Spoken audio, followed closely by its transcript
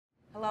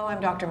Hello,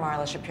 I'm Dr.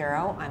 Marla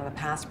Shapiro. I'm a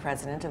past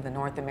president of the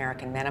North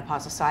American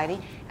Menopause Society,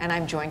 and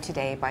I'm joined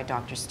today by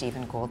Dr.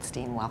 Stephen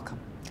Goldstein. Welcome.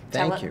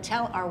 Thank you.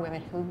 Tell our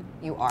women who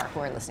you are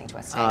who are listening to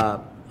us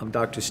today. I'm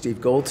Dr. Steve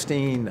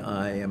Goldstein.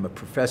 I am a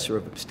professor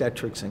of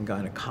obstetrics and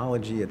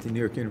gynecology at the New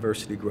York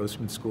University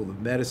Grossman School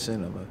of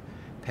Medicine. I'm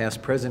a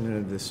past president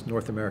of this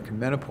North American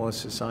Menopause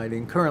Society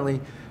and currently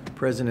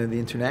president of the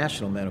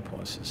International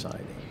Menopause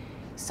Society.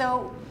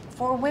 So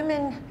for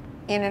women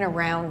in and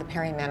around the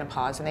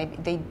perimenopause,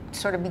 and they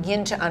sort of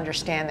begin to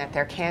understand that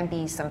there can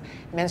be some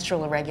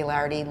menstrual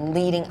irregularity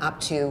leading up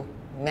to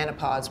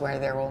menopause where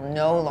there will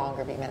no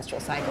longer be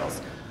menstrual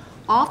cycles.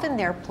 Often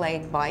they're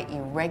plagued by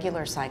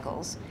irregular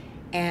cycles,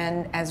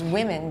 and as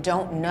women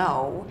don't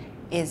know,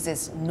 is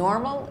this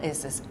normal?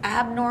 Is this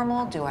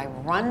abnormal? Do I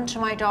run to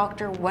my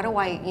doctor? What do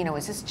I,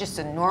 is this just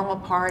a normal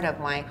part of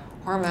my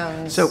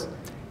hormones? So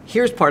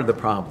here's part of the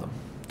problem.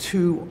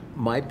 To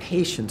my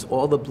patients,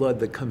 all the blood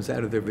that comes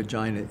out of their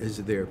vagina is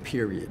their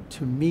period.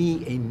 To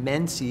me, a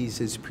menses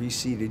is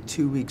preceded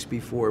 2 weeks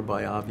before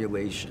by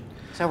ovulation.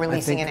 So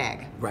releasing an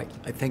egg. Right.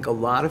 I think a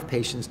lot of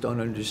patients don't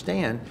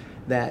understand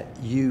that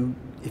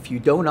if you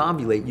don't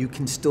ovulate, you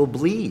can still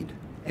bleed.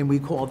 And we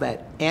call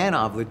that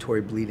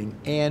anovulatory bleeding,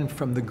 and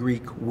from the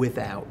Greek,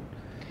 without.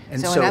 And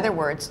so in other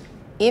words,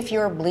 if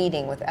you're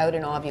bleeding without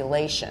an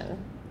ovulation,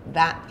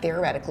 that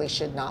theoretically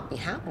should not be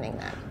happening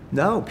then.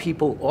 No,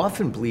 people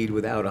often bleed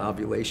without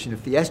ovulation.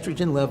 If the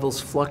estrogen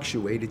levels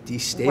fluctuate, it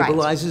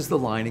destabilizes the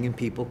lining and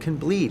people can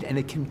bleed. And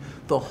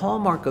the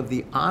hallmark of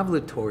the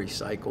ovulatory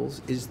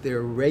cycles is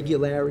their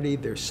regularity,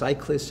 their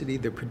cyclicity,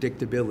 their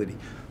predictability.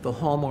 The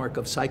hallmark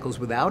of cycles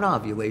without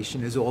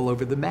ovulation is all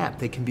over the map.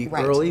 They can be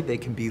early, they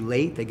can be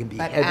late, they can be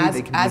heavy,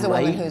 they can be light. As a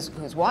woman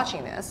who's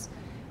watching this,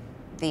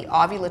 the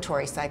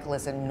ovulatory cycle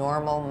is a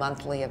normal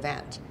monthly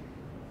event.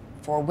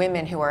 For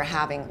women who are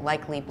having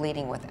likely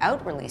bleeding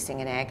without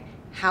releasing an egg,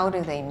 how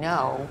do they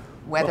know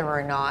whether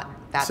or not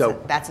that's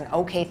an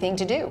okay thing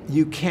to do?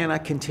 You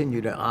cannot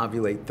continue to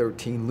ovulate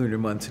 13 lunar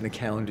months in a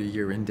calendar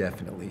year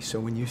indefinitely. So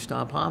when you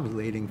stop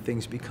ovulating,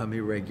 things become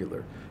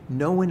irregular.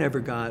 No one ever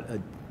got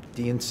a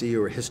D&C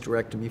or a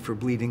hysterectomy for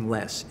bleeding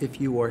less.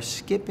 If you are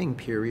skipping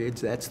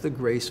periods, that's the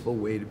graceful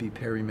way to be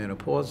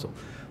perimenopausal.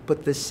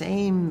 But the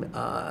same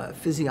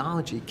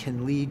physiology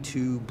can lead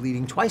to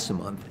bleeding twice a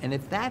month. And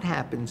if that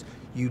happens,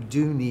 you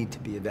do need to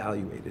be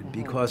evaluated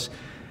because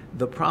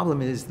the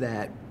problem is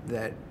that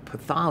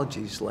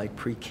pathologies like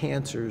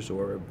precancers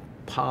or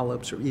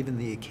polyps or even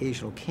the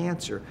occasional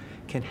cancer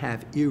can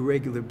have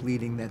irregular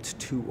bleeding that's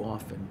too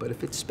often. But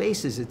if it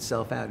spaces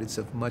itself out, it's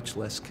of much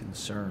less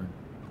concern.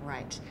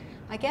 Right.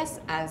 I guess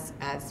as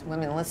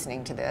women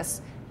listening to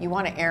this, you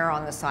want to err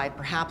on the side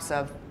perhaps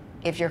of,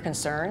 if you're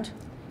concerned,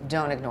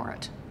 don't ignore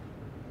it.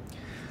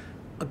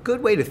 A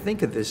good way to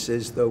think of this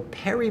is, though,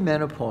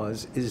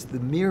 perimenopause is the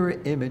mirror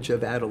image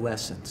of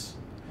adolescence.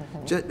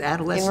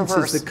 Adolescence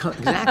is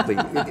exactly.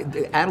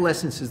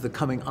 Adolescence is the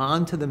coming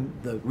on to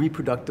the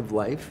reproductive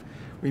life.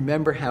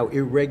 Remember how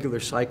irregular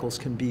cycles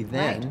can be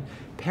then.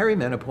 Right.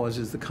 Perimenopause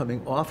is the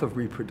coming off of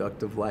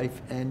reproductive life,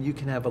 and you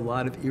can have a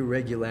lot of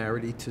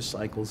irregularity to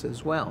cycles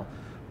as well.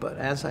 But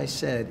as I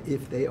said,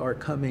 if they are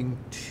coming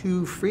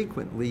too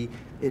frequently,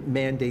 it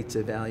mandates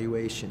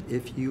evaluation.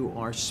 If you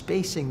are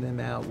spacing them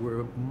out,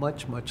 we're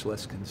much, much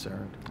less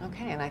concerned.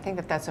 Okay, and I think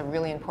that that's a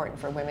really important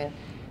for women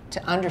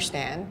to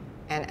understand,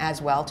 and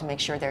as well to make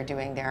sure they're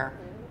doing their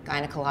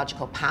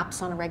gynecological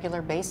PAPs on a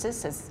regular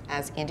basis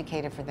as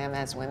indicated for them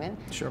as women.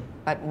 Sure.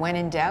 But when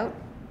in doubt,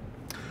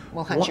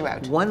 we'll hunt you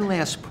out. One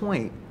last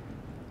point,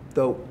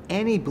 though,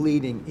 any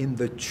bleeding in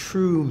the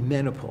true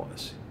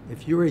menopause,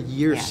 if you're a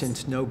year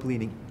since no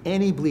bleeding,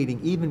 any bleeding,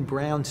 even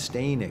brown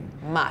staining,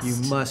 you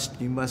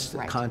must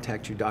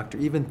contact your doctor.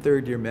 Even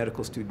third-year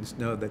medical students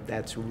know that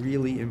that's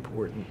really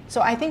important. So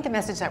I think the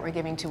message that we're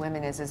giving to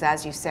women is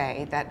as you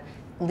say, that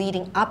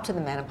leading up to the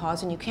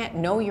menopause, and you can't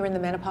know you're in the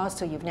menopause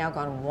till you've now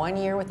gone 1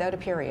 year without a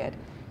period,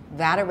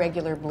 that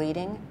irregular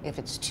bleeding, if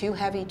it's too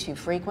heavy, too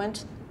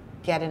frequent,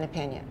 get an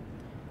opinion.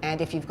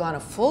 And if you've gone a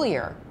full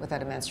year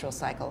without a menstrual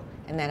cycle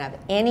and then have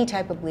any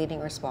type of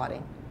bleeding or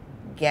spotting,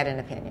 get an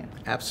opinion.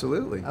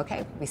 Absolutely.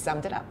 Okay, we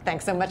summed it up.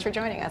 Thanks so much for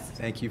joining us.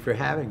 Thank you for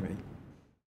having me.